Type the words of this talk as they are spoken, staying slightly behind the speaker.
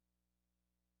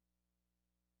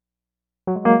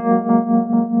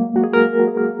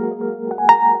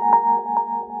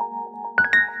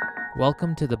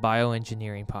Welcome to the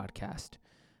Bioengineering Podcast.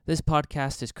 This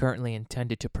podcast is currently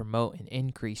intended to promote and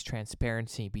increase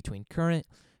transparency between current,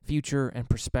 future, and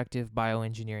prospective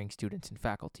bioengineering students and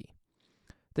faculty.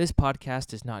 This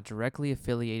podcast is not directly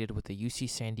affiliated with the UC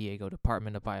San Diego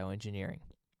Department of Bioengineering.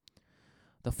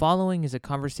 The following is a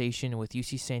conversation with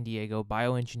UC San Diego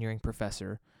bioengineering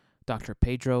professor, Dr.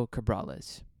 Pedro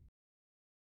Cabrales.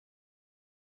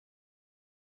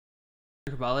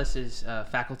 Dr. Cabrales is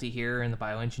faculty here in the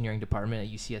bioengineering department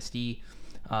at UCSD.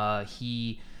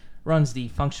 He runs the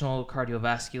Functional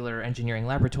Cardiovascular Engineering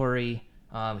Laboratory.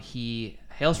 He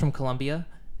hails from Colombia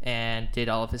and did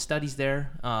all of his studies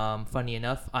there. Funny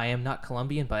enough, I am not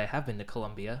Colombian, but I have been to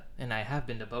Colombia, and I have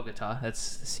been to Bogota. That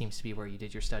seems to be where you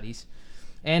did your studies,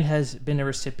 and has been a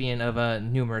recipient of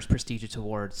numerous prestigious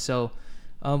awards. So,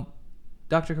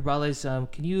 Dr.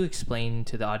 Cabrales, can you explain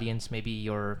to the audience maybe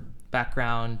your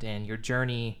background and your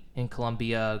journey in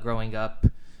Colombia growing up,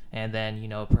 and then,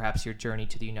 perhaps your journey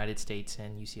to the United States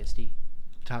and UCSD?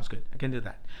 Sounds good. I can do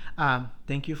that.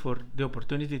 Thank you for the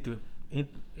opportunity to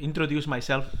introduce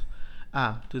myself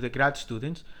to the grad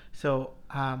students. So,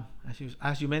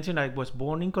 as you mentioned, I was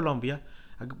born in Colombia.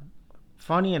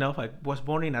 Funny enough, I was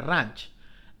born in a ranch,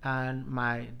 and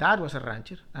my dad was a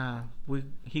rancher.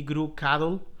 He grew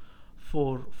cattle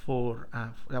for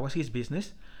that was his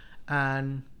business,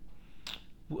 and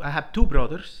I have two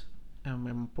brothers.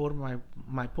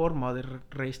 My poor mother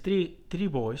raised three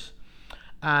boys,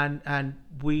 and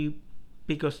we,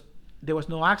 because there was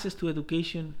no access to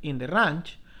education in the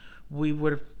ranch, we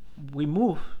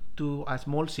moved to a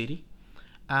small city,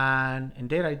 and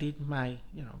there I did my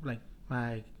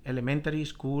my elementary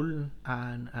school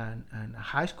and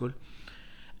high school.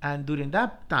 And during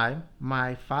that time,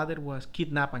 my father was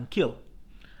kidnapped and killed.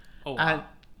 Oh, wow.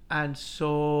 And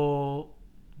so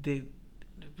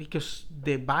because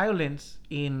the violence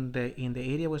in the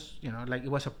area was,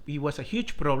 it was a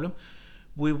huge problem.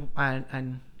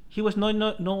 And he was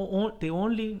not the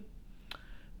only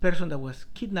person that was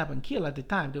kidnapped and killed at the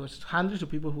time. There was hundreds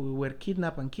of people who were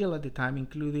kidnapped and killed at the time,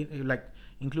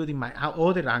 including my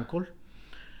other uncle.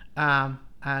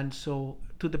 And so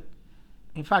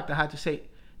in fact, I had to say,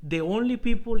 the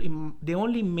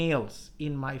only males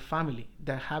in my family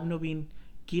that have not been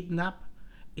kidnapped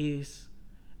is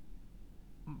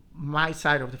my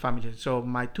side of the family. So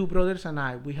my two brothers and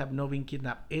I, we have not been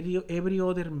kidnapped. Every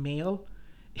other male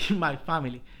in my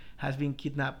family has been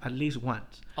kidnapped at least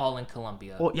once. All in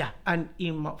Colombia. Oh yeah, and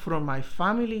from my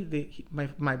family,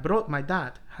 my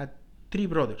dad had three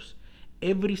brothers.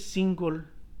 Every single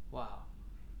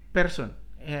person,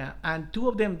 and two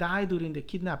of them died during the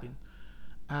kidnapping.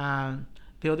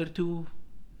 The other two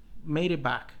made it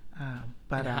back.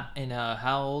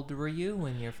 How old were you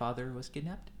when your father was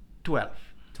kidnapped? 12.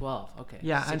 12, okay.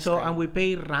 Yeah, and we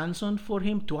paid ransom for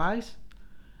him twice,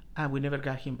 and we never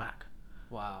got him back.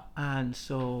 Wow. And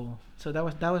so that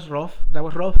was rough. That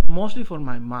was rough, mostly for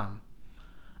my mom,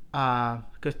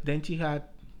 because then she had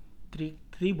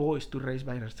three boys to raise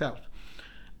by herself,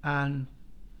 and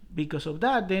because of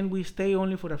that, then we stayed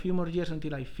only for a few more years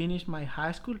until I finished my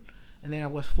high school, and then I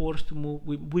was forced to move.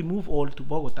 We moved all to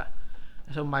Bogota.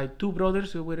 So my two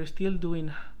brothers were still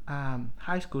doing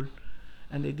high school,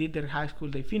 and they did their high school.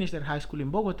 They finished their high school in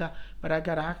Bogota, but I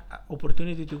got an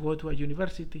opportunity to go to a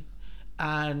university,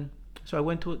 and so I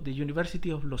went to the University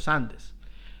of Los Andes,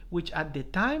 which at the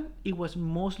time it was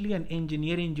mostly an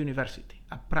engineering university,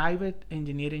 a private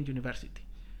engineering university.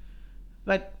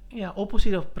 But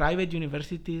opposite of private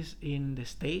universities in the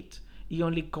States, it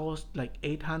only cost like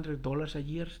 $800 a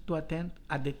year to attend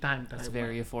at the time. That's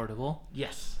very affordable.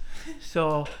 Yes.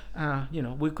 So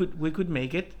we could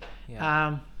make it.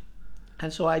 Yeah.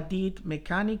 And so I did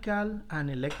mechanical and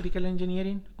electrical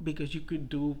engineering because you could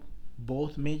do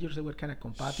both majors that were kind of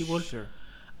compatible. Sure.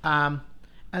 And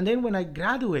then when I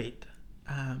graduate,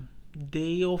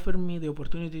 they offered me the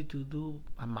opportunity to do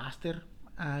a master,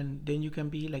 and then you can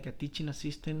be like a teaching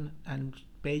assistant and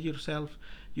pay yourself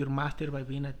your master by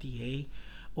being a TA,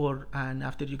 and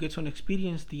after you get some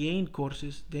experience TAing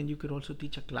courses, then you could also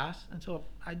teach a class. And so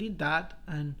I did that,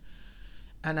 and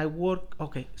I worked.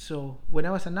 Okay, so when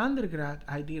I was an undergrad,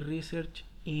 I did research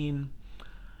in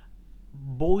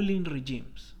boiling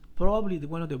regimes, probably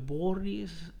one of the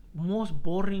most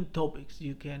boring topics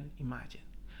you can imagine,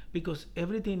 because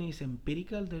everything is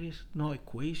empirical. There is no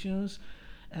equations,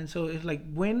 and so it's like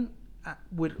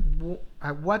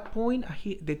at what point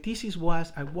the thesis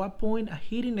was at what point a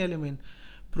heating element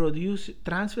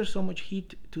transfers so much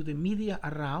heat to the media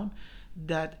around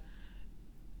that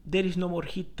there is no more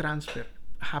heat transfer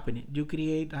happening. You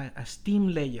create a steam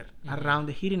layer around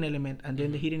the heating element, and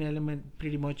then the heating element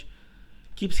pretty much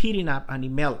keeps heating up and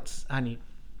it melts and it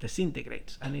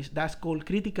disintegrates, and that's called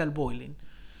critical boiling.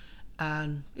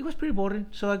 And it was pretty boring,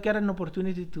 so I got an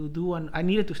opportunity to do, and I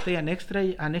needed to stay an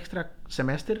extra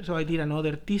semester, so I did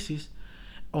another thesis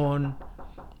on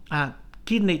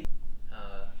kidney.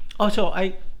 Also,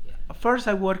 first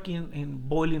I worked in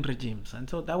boiling regimes, and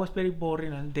so that was very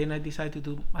boring. And then I decided to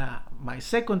do my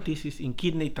second thesis in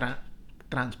kidney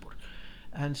transport.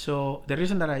 And so the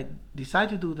reason that I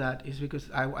decided to do that is because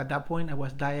at that point I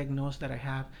was diagnosed that I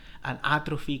have an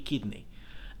atrophy kidney.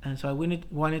 And so I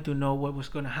wanted to know what was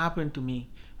going to happen to me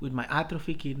with my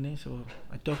atrophy kidney. So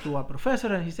I talked to a professor,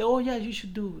 and he said, oh yeah, you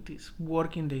should do this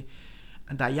work in the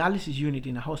dialysis unit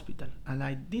in a hospital. And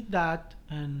I did that,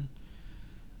 and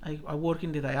I worked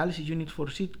in the dialysis unit for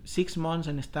 6 months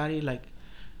and started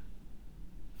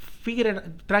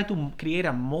try to create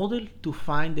a model to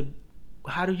find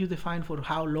how do you define for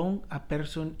how long a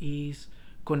person is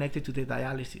connected to the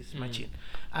dialysis machine.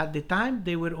 At the time,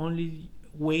 they were only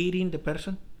weighing the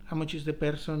person, how much is the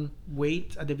person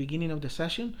weight at the beginning of the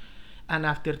session, and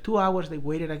after 2 hours they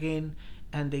weighed it again,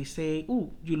 and they say, "Ooh,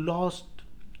 you lost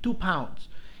 2 pounds,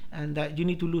 and that you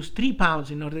need to lose 3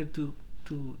 pounds in order to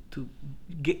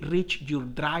reach your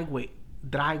dry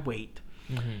weight."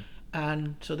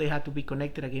 And so they had to be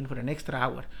connected again for an extra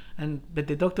hour. But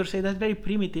the doctor said that's very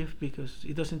primitive because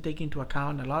it doesn't take into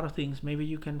account a lot of things. Maybe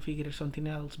you can figure something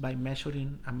else by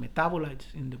measuring metabolites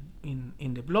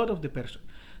in the blood of the person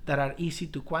that are easy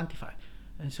to quantify.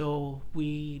 And so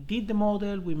we did the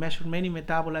model, we measured many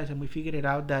metabolites, and we figured it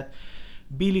out that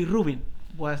bilirubin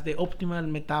was the optimal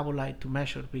metabolite to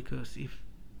measure, because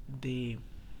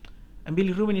and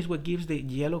bilirubin is what gives the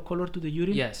yellow color to the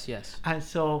urine. Yes. And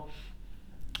so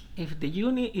if the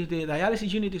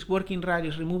dialysis unit is working right,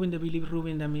 it's removing the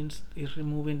bilirubin, that means it's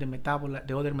removing the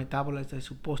other metabolites that are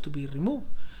supposed to be removed.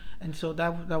 And so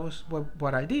that was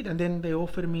what I did. And then they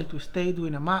offered me to stay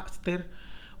doing a master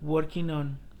working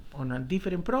on a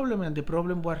different problem, and the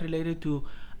problem was related to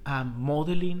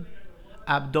modeling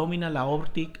abdominal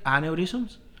aortic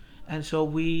aneurysms. And so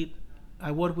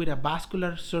I worked with a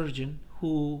vascular surgeon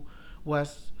who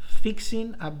was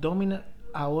fixing abdominal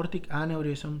aortic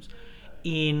aneurysms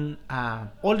in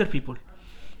older people,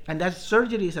 and that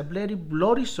surgery is a very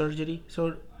bloody surgery. So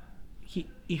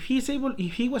if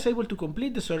he was able to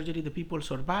complete the surgery, the people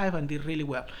survive and did really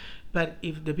well. But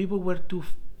if the people were too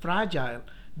fragile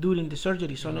during the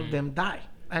surgery, some of them die.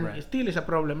 And it still is a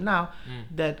problem now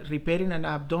that repairing an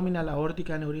abdominal aortic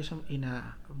aneurysm in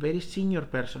a very senior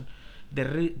person,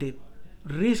 the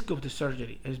risk of the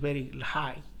surgery is very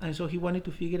high. And so he wanted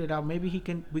to figure it out. Maybe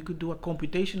we could do a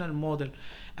computational model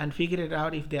and figure it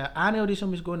out if the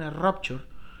aneurysm is going to rupture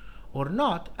or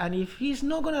not. And if he's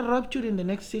not going to rupture in the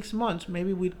next 6 months,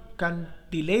 maybe we can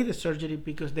delay the surgery,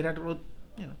 because there are,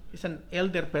 it's an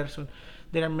elder person.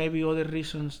 There are maybe other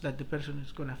reasons that the person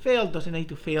is going to fail, doesn't need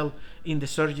to fail in the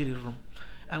surgery room.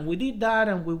 And we did that,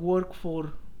 and we worked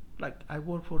for 2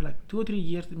 or 3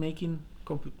 years making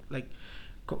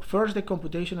first the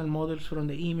computational models from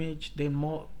the image, then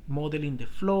modeling the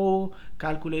flow,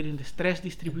 calculating the stress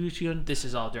distribution. This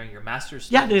is all during your master's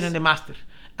studies? Yeah, during the master.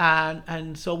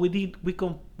 And so we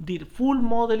did full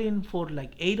modeling for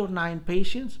 8 or 9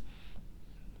 patients.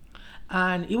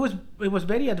 And it was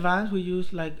very advanced. We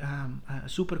used a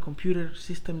supercomputer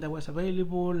system that was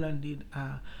available, and did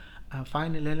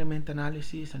final element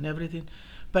analysis and everything.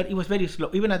 But it was very slow.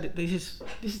 Even this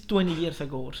is 20 years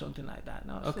ago or something like that.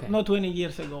 No, okay. Not 20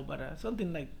 years ago, but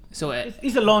something like. So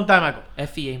it's a long time ago.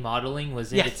 FEA modeling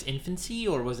was in its infancy,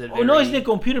 or was it? No, it's the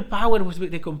computer power.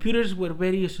 The computers were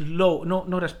very slow,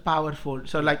 not as powerful.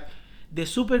 So the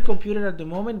supercomputer at the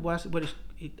moment was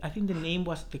I think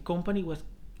the company was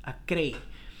a Cray,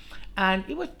 and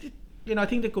it was. I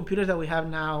think the computers that we have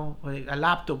now, a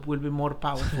laptop, will be more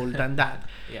powerful than that.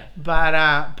 Yeah.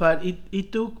 But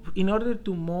it took, in order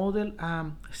to model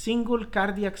single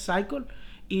cardiac cycle,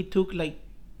 it took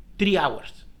 3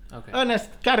 hours. Okay. And a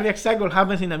cardiac cycle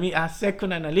happens in a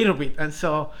second and a little bit, and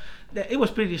so it was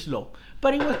pretty slow.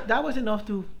 But that was enough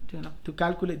to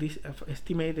calculate this,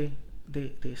 estimate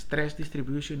the stress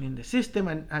distribution in the system,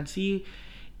 and see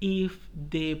if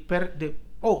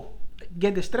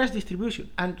get the stress distribution.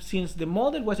 And since the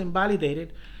model wasn't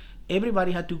validated,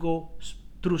 everybody had to go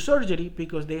through surgery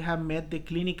because they have met the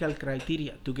clinical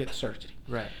criteria to get surgery.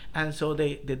 Right. And so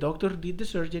the doctor did the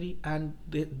surgery, and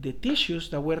the tissues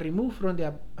that were removed from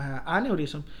the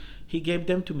aneurysm, he gave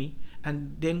them to me,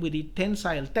 and then we did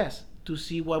tensile tests to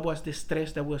see what was the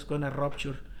stress that was going to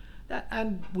rupture.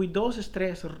 And with those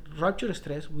rupture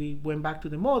stress, we went back to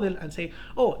the model and say,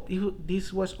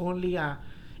 this was only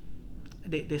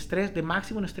the stress, the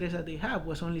maximum stress that they have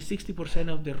was only 60%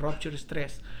 of the rupture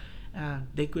stress.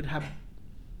 They could have,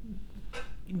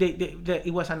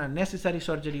 it was an unnecessary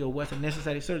surgery or was a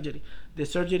necessary surgery. The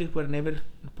surgeries were never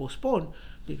postponed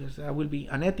because that will be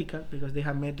unethical because they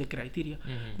have met the criteria.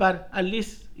 But at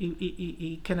least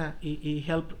it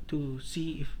helped to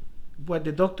see if what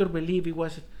the doctor believed it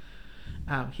was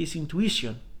his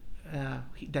intuition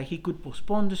that he could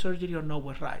postpone the surgery or not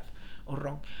was right or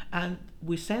wrong. And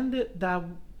we sent that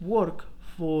work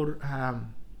for,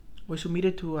 we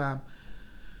submitted to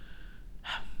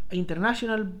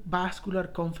international vascular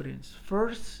conference.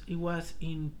 First, it was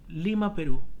in Lima,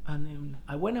 Peru, and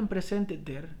I went and presented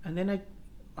there. And then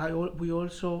we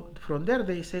also from there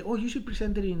they say, oh, you should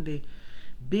present it in the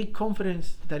big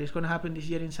conference that is going to happen this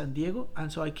year in San Diego.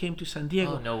 And so I came to San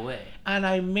Diego. Oh, no way! And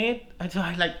so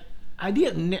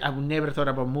I would never thought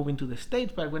about moving to the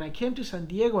States, but when I came to San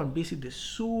Diego and visit the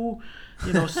zoo,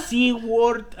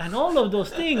 SeaWorld and all of those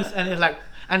things, and it's like,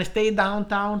 and stay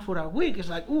downtown for a week, it's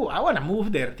like, ooh, I want to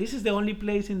move there. This is the only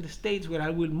place in the States where I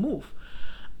will move.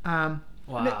 Wow.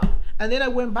 And then I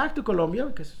went back to Colombia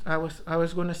because I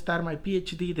was going to start my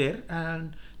PhD there,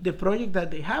 and the project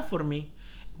that they have for me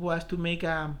was to make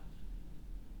a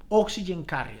oxygen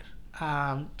carrier.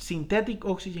 Synthetic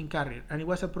oxygen carrier, and it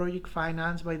was a project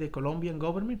financed by the Colombian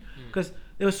government because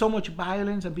there was so much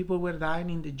violence and people were dying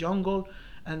in the jungle,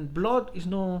 and blood is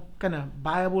no kind of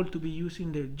viable to be used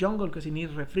in the jungle because it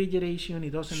needs refrigeration, it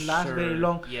doesn't last very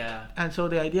long. And so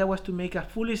the idea was to make a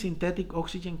fully synthetic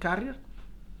oxygen carrier,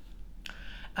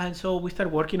 and so we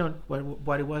started working on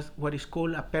what is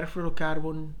called a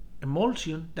perfluorocarbon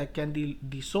emulsion that can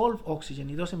dissolve oxygen.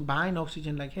 It doesn't bind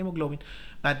oxygen like hemoglobin,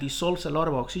 but dissolves a lot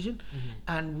of oxygen.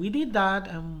 And we did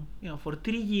that, for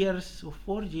 3 years or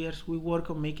 4 years, we worked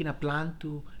on making a plant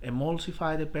to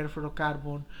emulsify the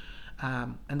perfluorocarbon.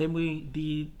 And then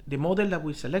the model that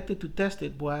we selected to test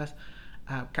it was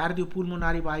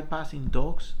cardiopulmonary bypass in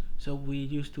dogs. So we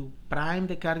used to prime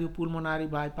the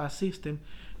cardiopulmonary bypass system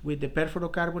with the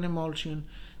perfluorocarbon emulsion,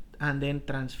 and then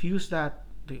transfuse that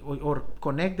or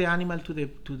connect the animal to the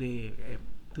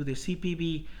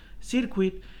CPB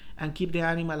circuit and keep the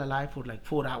animal alive for like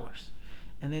 4 hours.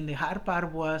 And then the hard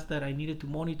part was that I needed to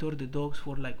monitor the dogs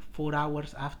for like 4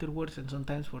 hours afterwards, and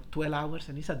sometimes for 12 hours.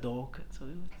 And it's a dog, so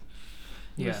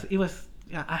it was.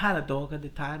 I had a dog at the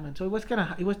time, and so it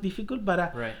was difficult, but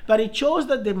it shows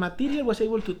that the material was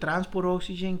able to transport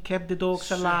oxygen, kept the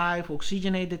dogs alive,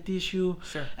 oxygenate the tissue,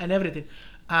 and everything.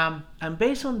 And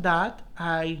based on that,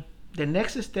 the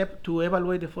next step to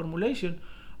evaluate the formulation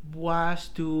was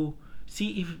to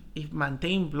see if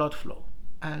maintain blood flow.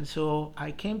 And so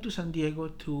I came to San Diego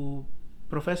to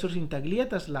Professor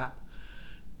Intaglieta's lab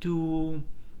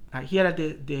here at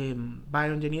the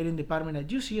bioengineering department at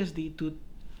UCSD to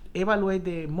evaluate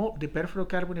the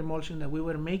perfluorocarbon emulsion that we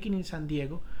were making in San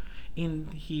Diego in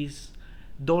his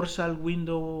dorsal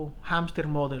window hamster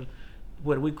model,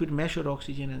 where we could measure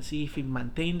oxygen and see if it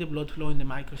maintained the blood flow in the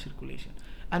microcirculation.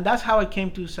 And that's how I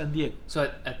came to San Diego. So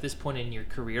at this point in your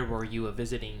career, were you a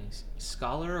visiting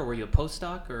scholar or were you a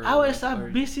postdoc? I was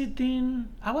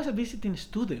a visiting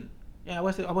student. Yeah,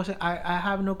 I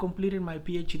have not completed my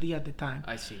PhD at the time.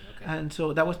 I see. Okay. And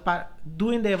so that was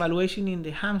doing the evaluation in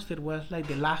the hamster was like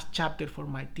the last chapter for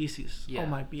my thesis or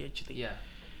my PhD. Yeah.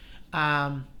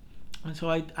 And so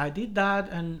I did that,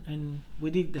 and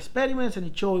we did the experiments, and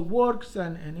it showed it works,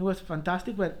 and it was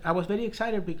fantastic. But I was very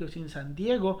excited because in San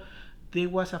Diego, there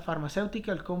was a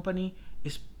pharmaceutical company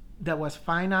that was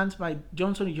financed by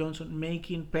Johnson & Johnson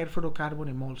making perfluorocarbon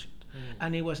emulsion.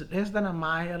 And it was less than a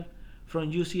mile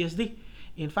from UCSD.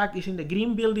 In fact, it's in the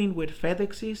green building where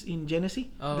FedEx is in Genesee,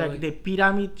 the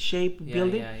pyramid-shaped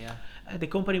building. The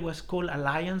company was called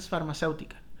Alliance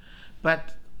Pharmaceutical.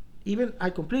 But even I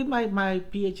completed my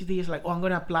PhD, it's like, I'm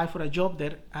going to apply for a job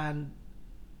there. And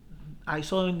I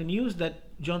saw in the news that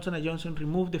Johnson & Johnson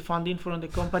removed the funding from the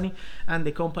company, and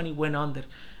the company went under.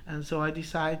 And so I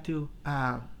decided to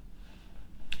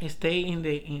stay in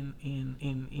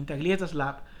Intaglieta's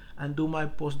lab and do my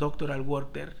postdoctoral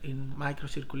work there in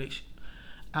microcirculation.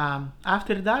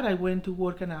 After that, I went to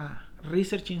work in a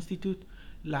research institute,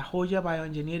 La Jolla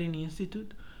Bioengineering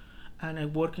Institute, and I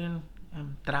worked in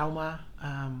trauma.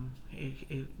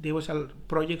 There was a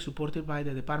project supported by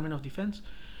the Department of Defense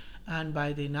and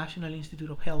by the National Institute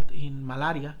of Health in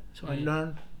malaria. So I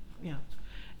learned,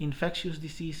 infectious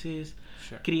diseases,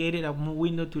 created a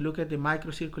window to look at the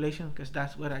microcirculation, because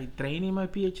that's where I trained in my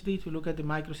PhD, to look at the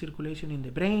microcirculation in the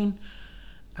brain.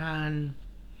 And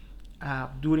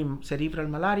during cerebral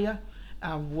malaria,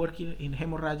 I'm working in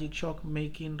hemorrhagic shock,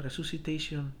 making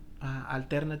resuscitation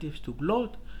alternatives to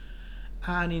blood.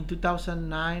 And in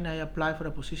 2009, I applied for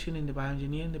a position in the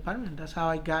bioengineering department. That's how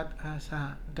I got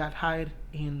hired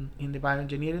in the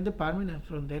bioengineering department. And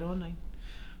from there on,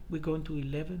 we go into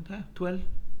 11, 12,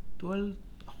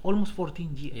 almost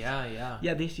 14 years. Yeah.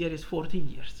 Yeah, this year is 14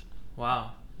 years.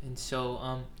 Wow. And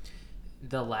so,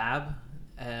 the lab,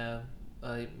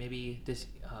 maybe this,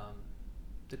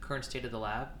 the current state of the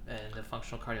lab and the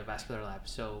functional cardiovascular lab.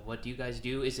 So, what do you guys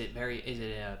do? Is it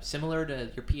similar to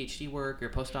your PhD work, your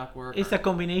postdoc work? It's a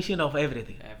combination of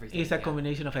everything. It's a yeah.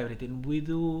 combination of everything. We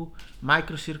do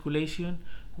microcirculation,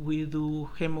 we do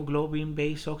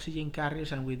hemoglobin-based oxygen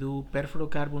carriers, and we do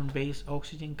perfluorocarbon-based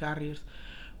oxygen carriers.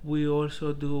 We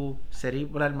also do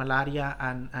cerebral malaria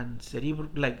and cerebral,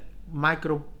 like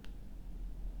micro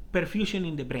perfusion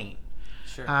in the brain.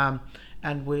 Sure.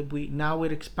 And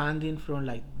we're expanding from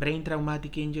like brain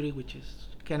traumatic injury, which is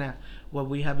kind of what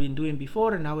we have been doing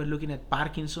before, and now we're looking at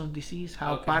Parkinson's disease,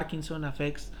 how Parkinson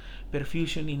affects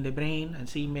perfusion in the brain, and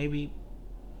see maybe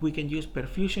we can use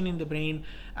perfusion in the brain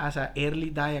as an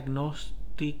early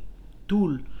diagnostic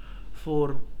tool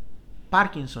for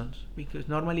Parkinson's, because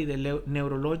normally the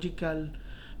neurological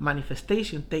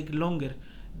manifestation take longer,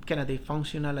 kind of the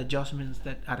functional adjustments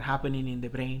that are happening in the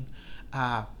brain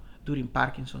during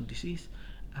Parkinson's disease.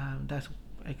 That's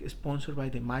sponsored by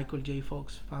the Michael J.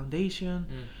 Fox Foundation.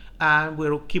 And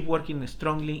we'll keep working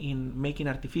strongly in making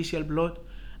artificial blood.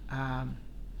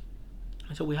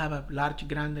 So we have a large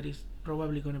grant that is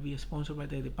probably going to be sponsored by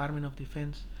the Department of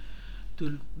Defense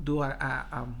to do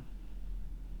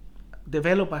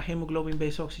develop a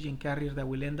hemoglobin-based oxygen carrier that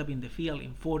will end up in the field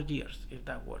in 4 years, if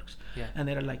that works. Yeah. And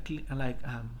there are like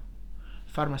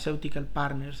pharmaceutical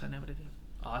partners and everything.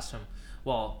 Awesome.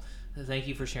 Well, thank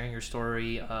you for sharing your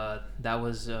story. That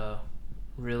was a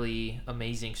really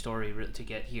amazing story to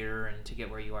get here and to get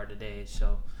where you are today.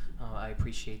 So I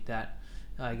appreciate that.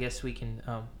 I guess we can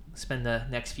spend the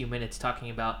next few minutes talking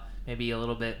about maybe a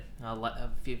little bit,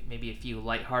 maybe a few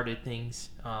lighthearted things.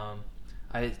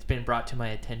 It's been brought to my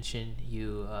attention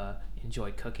you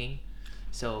enjoy cooking.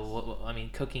 So,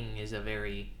 cooking is a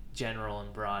very general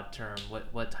and broad term.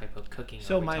 What type of cooking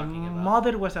are we talking about? My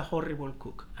mother was a horrible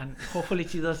cook, and hopefully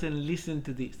she doesn't listen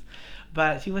to this,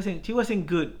 but she wasn't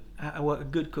good, a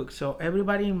good cook. So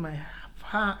everybody in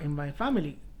my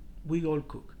family, we all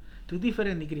cook to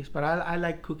different degrees. But I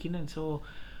like cooking, and so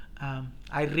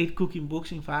I read cooking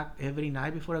books. In fact, every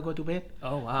night before I go to bed.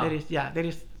 Oh wow! There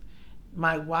is.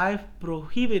 My wife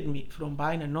prohibited me from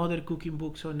buying another cooking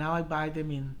book, so now I buy them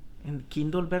in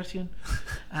Kindle version.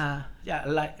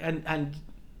 And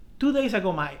 2 days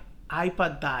ago my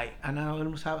iPad died, and I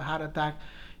almost have a heart attack,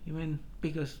 even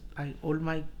because all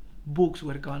my books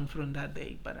were gone from that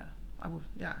day. But I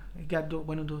got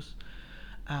one of those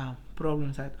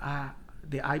problems that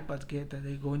the iPads get, that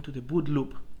they go into the boot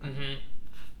loop. Mm-hmm.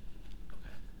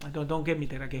 Don't get me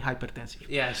there. I get hypertensive.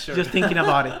 Yeah, sure. Just thinking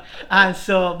about it. And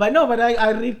so, but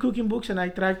I read cooking books, and I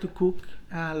try to cook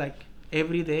like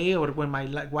every day, or when my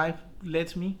wife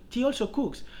lets me. She also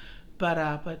cooks, but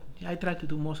I try to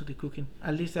do most of the cooking.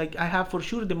 At least I have, for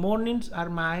sure, the mornings are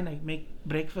mine. I make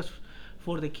breakfast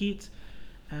for the kids,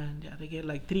 and they get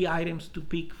like 3 items to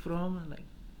pick from. Like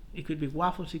it could be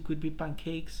waffles, it could be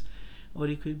pancakes, or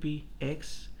it could be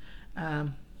eggs.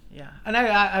 And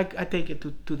I take it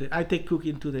I take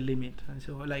cooking to the limit, and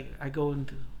so like I go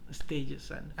into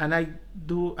stages, and I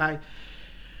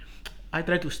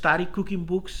try to study cooking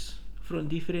books from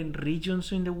different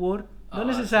regions in the world. Not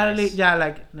necessarily,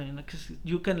 nice. Because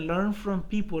you can learn from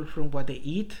people from what they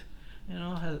eat,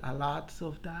 a lot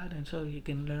of that, and so you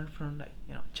can learn from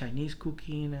Chinese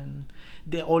cooking, and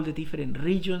all the different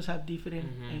regions have different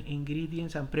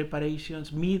ingredients and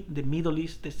preparations. The Middle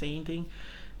East, the same thing.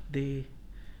 The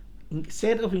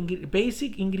set of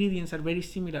basic ingredients are very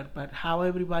similar, but how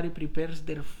everybody prepares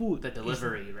their food, the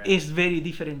delivery, is very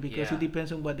different, because it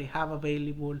depends on what they have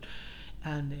available,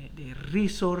 and the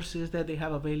resources that they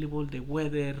have available, the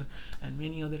weather, and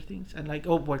many other things, and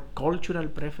what cultural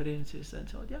preferences, and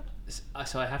so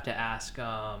So I have to ask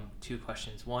 2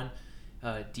 questions. One,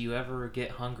 do you ever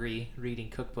get hungry reading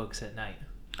cookbooks at night?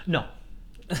 No.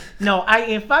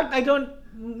 In fact I don't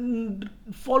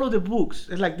follow the books.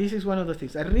 It's like, this is one of the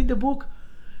things. I read the book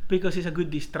because it's a good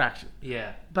distraction.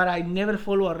 Yeah. But I never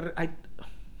follow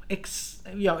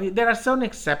there are some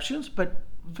exceptions, but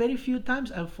very few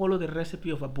times I follow the recipe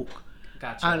of a book.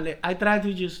 Gotcha. And I try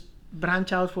to just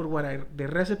branch out for the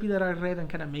recipe that I read, and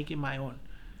kind of make it my own.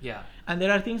 Yeah. And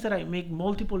there are things that I make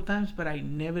multiple times, but I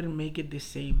never make it the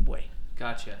same way.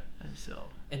 Gotcha.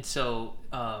 And so,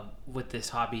 with this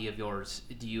hobby of yours,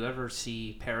 do you ever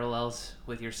see parallels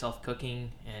with yourself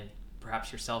cooking and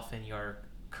perhaps yourself in your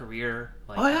career?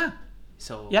 Oh yeah.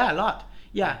 So yeah, a lot.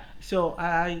 Yeah. So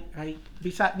I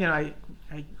besides,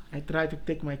 I try to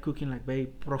take my cooking like very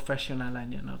professional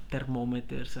and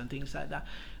thermometers and things like that.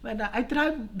 But I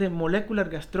tried the molecular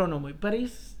gastronomy, but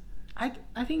I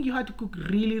think you have to cook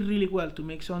really really well to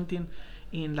make something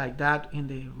in like that in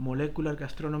the molecular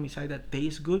gastronomy side that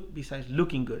tastes good besides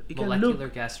looking good. It Molecular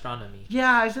gastronomy.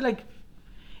 Yeah, it's like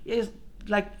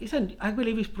I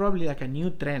believe it's probably like a new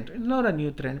trend. It's not a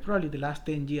new trend, probably the last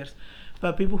 10 years,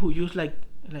 but people who use like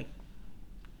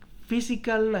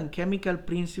physical and chemical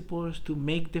principles to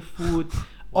make the food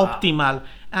optimal,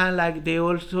 and like they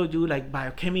also do like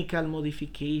biochemical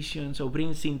modifications or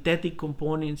bring synthetic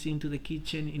components into the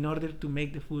kitchen in order to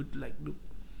make the food like look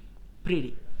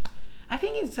pretty. I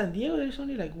think in San Diego there's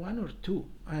only like one or two,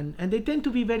 and they tend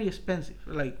to be very expensive.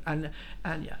 Like and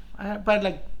yeah, but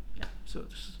like yeah, so.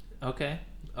 Okay.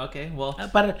 Well.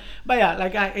 But yeah,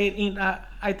 like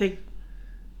I take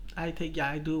yeah,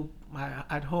 I do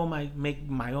at home. I make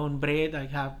my own bread. I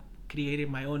have created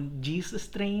my own yeast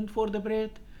strain for the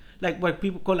bread, like what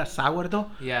people call a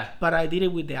sourdough. Yeah. But I did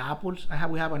it with the apples.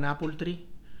 We have an apple tree,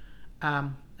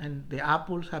 and the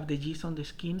apples have the yeast on the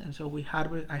skin, and so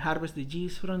I harvest the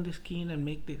yeast from the skin and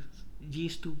make the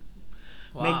yeast to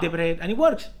make the bread, and it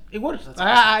works. Awesome.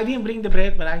 I didn't bring the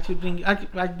bread, but I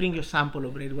bring you a sample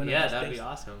of bread. That'd be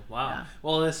awesome. Wow. Yeah.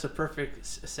 Well, that's a perfect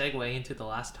segue into the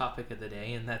last topic of the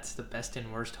day, and that's the best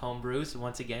and worst home brews.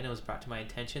 Once again, it was brought to my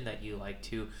attention that you like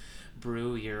to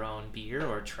brew your own beer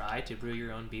or try to brew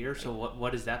your own beer. So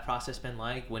what has that process been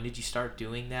like? When did you start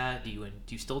doing that? Do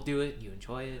you still do it? Do you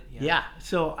enjoy it? Yeah.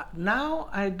 So now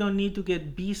I don't need to get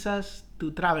visas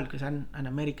to travel because I'm an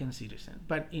American citizen.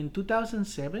 But in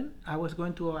 2007, I was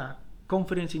going to a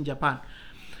conference in Japan,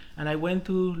 and I went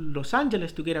to Los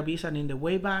Angeles to get a visa. And in the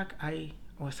way back, I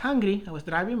was hungry. I was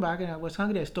driving back, and I was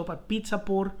hungry. I stopped at Pizza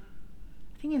Por,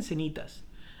 I think in Cenitas,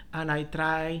 and I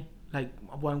tried like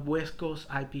one West Coast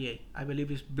IPA. I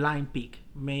believe it's Blind Pig,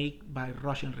 made by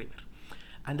Russian River,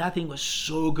 and that thing was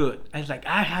so good. I was like,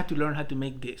 I had to learn how to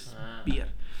make this beer.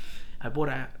 I bought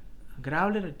a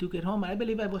growler. I took it home. I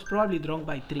believe I was probably drunk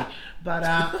by 3, but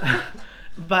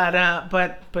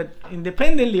but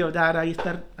independently of that,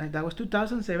 that was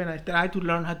 2007. I tried to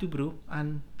learn how to brew,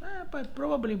 and but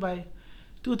probably by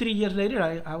 2-3 years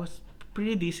later, I was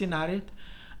pretty decent at it,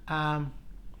 and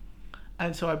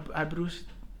so I brewed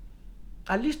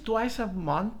at least twice a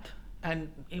month, and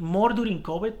more during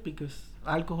COVID because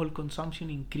alcohol consumption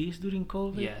increased during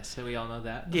COVID. Yes, so we all know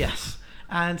that. Yes.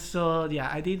 And so, yeah,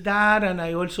 I did that. And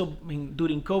I also,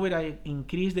 during COVID, I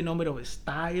increased the number of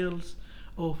styles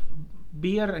of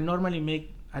beer.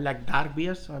 I like dark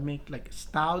beers. So I make like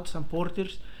stouts and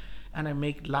porters. And I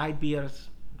make light beers,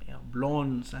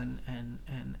 blondes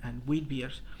and wheat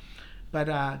beers.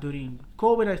 But during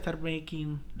COVID, I started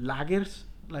making lagers,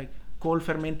 like cold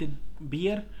fermented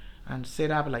beer, and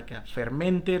set up like a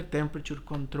fermenter, temperature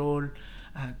control,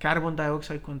 carbon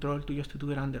dioxide control to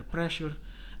do it under pressure.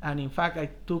 And in fact, I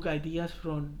took ideas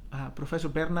from Professor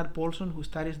Bernard Paulson, who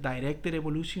studies directed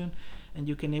evolution, and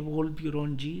you can evolve your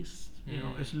own yeast.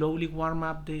 Slowly warm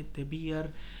up the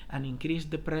beer and increase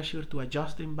the pressure to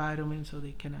adjust the environment, so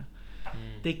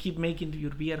they keep making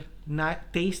your beer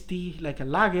tasty like a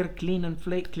lager, clean and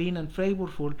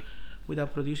flavorful,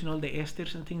 without producing all the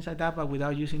esters and things like that, but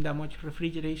without using that much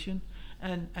refrigeration.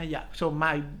 And yeah, so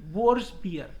my worst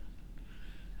beer.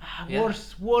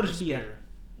 Worst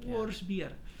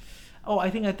beer. Oh, I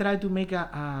think I tried to make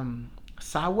a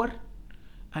sour,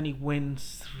 and it went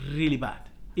really bad.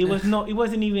 It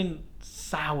wasn't even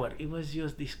sour. It was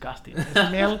just disgusting. It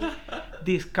smelled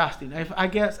disgusting. I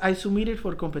guess I submitted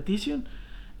for competition,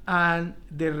 and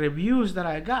the reviews that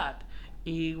I got,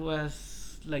 it was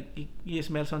like it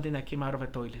smelled something that came out of a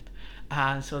toilet,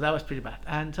 and so that was pretty bad.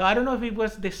 And so I don't know if it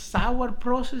was the sour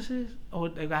processes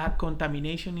or I had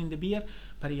contamination in the beer,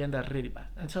 but it ended up really bad.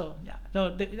 And so yeah,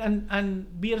 no,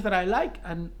 and beers that I like,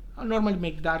 and I normally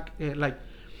make dark like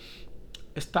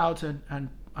stouts and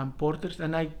porters,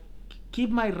 and I keep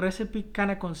my recipe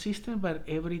kind of consistent, but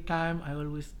every time I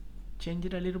always change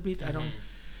it a little bit.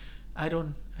 I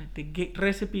don't. The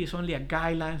recipe is only a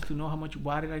guidelines to know how much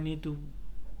water I need to,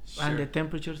 and the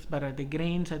temperatures. But the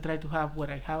grains I try to have what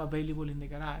I have available in the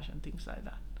garage and things like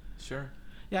that. Sure.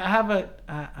 Yeah, I have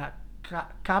a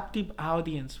captive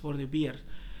audience for the beer.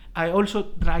 I also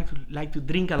like to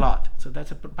drink a lot, so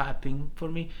that's a bad thing for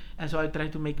me. And so I try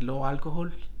to make low alcohol.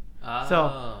 Oh.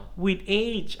 So with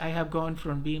age, I have gone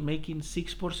from making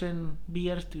 6%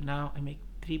 beers to now I make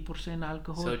 3%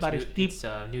 alcohol. So it's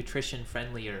nutrition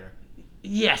friendlier.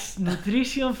 Yes,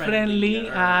 nutrition friendly,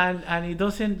 and it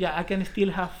doesn't. Yeah, I can still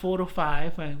have 4 or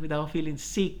 5 without feeling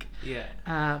sick. Yeah.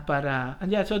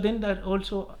 And yeah, so then that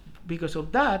also because of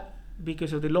that,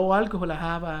 because of the low alcohol, I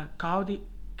have a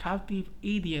captive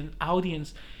audience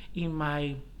in my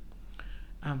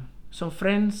some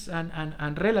friends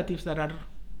and relatives that are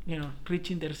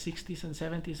reaching their 60s and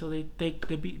 70s, so they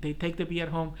take the beer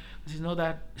home because it's not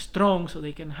that strong, so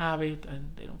they can have it, and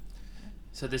they don't.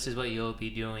 So this is what you'll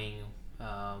be doing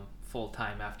full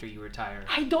time after you retire?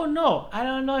 I don't know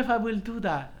if I will do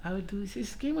that. I will do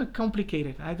it's kind of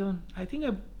complicated. I think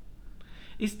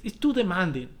it's too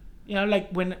demanding, like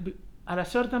when at a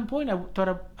certain point I thought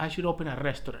I should open a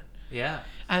restaurant. Yeah.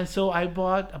 And so I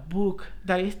bought a book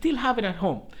that I still have it at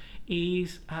home.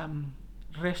 Is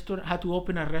how to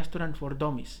open a restaurant for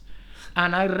dummies,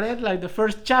 and I read like the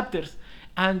first chapters,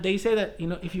 and they say that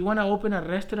if you want to open a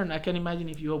restaurant, I can imagine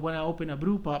if you want to open a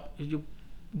brew pub,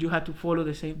 you have to follow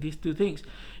these two things.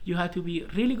 You have to be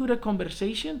really good at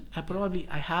conversation.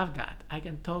 I have that. I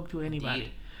can talk to anybody.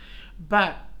 Indeed.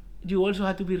 But you also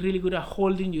have to be really good at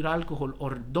holding your alcohol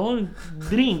or don't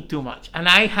drink too much. And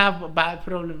I have a bad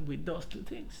problem with those two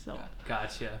things. So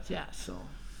gotcha. yeah, so.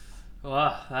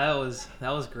 Well, that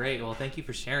was great. Well, thank you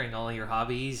for sharing all your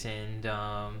hobbies and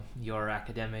your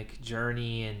academic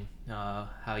journey and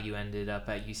how you ended up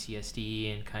at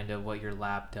UCSD and kind of what your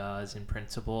lab does in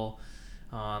principle.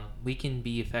 We can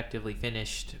be effectively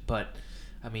finished, but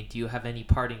I mean, do you have any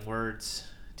parting words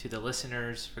to the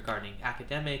listeners regarding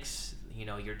academics,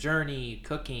 your journey,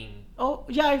 cooking? Oh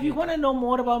yeah, if you want to know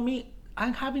more about me, I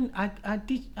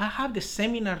have the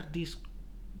seminar this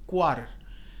quarter.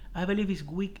 I believe it's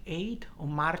week 8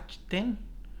 on March 10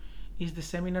 is the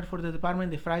seminar for the department,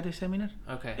 the Friday seminar.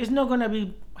 Okay. It's not going to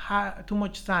be too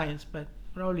much science, but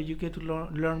probably you get to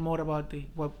learn more about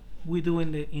what we do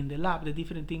in the lab, the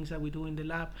different things that we do in the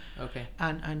lab. Okay.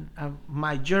 And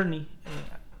my journey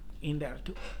in there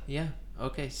too. Yeah.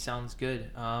 Okay. Sounds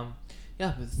good.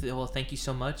 Yeah. Well, thank you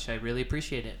so much. I really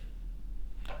appreciate it.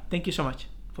 Thank you so much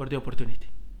for the opportunity.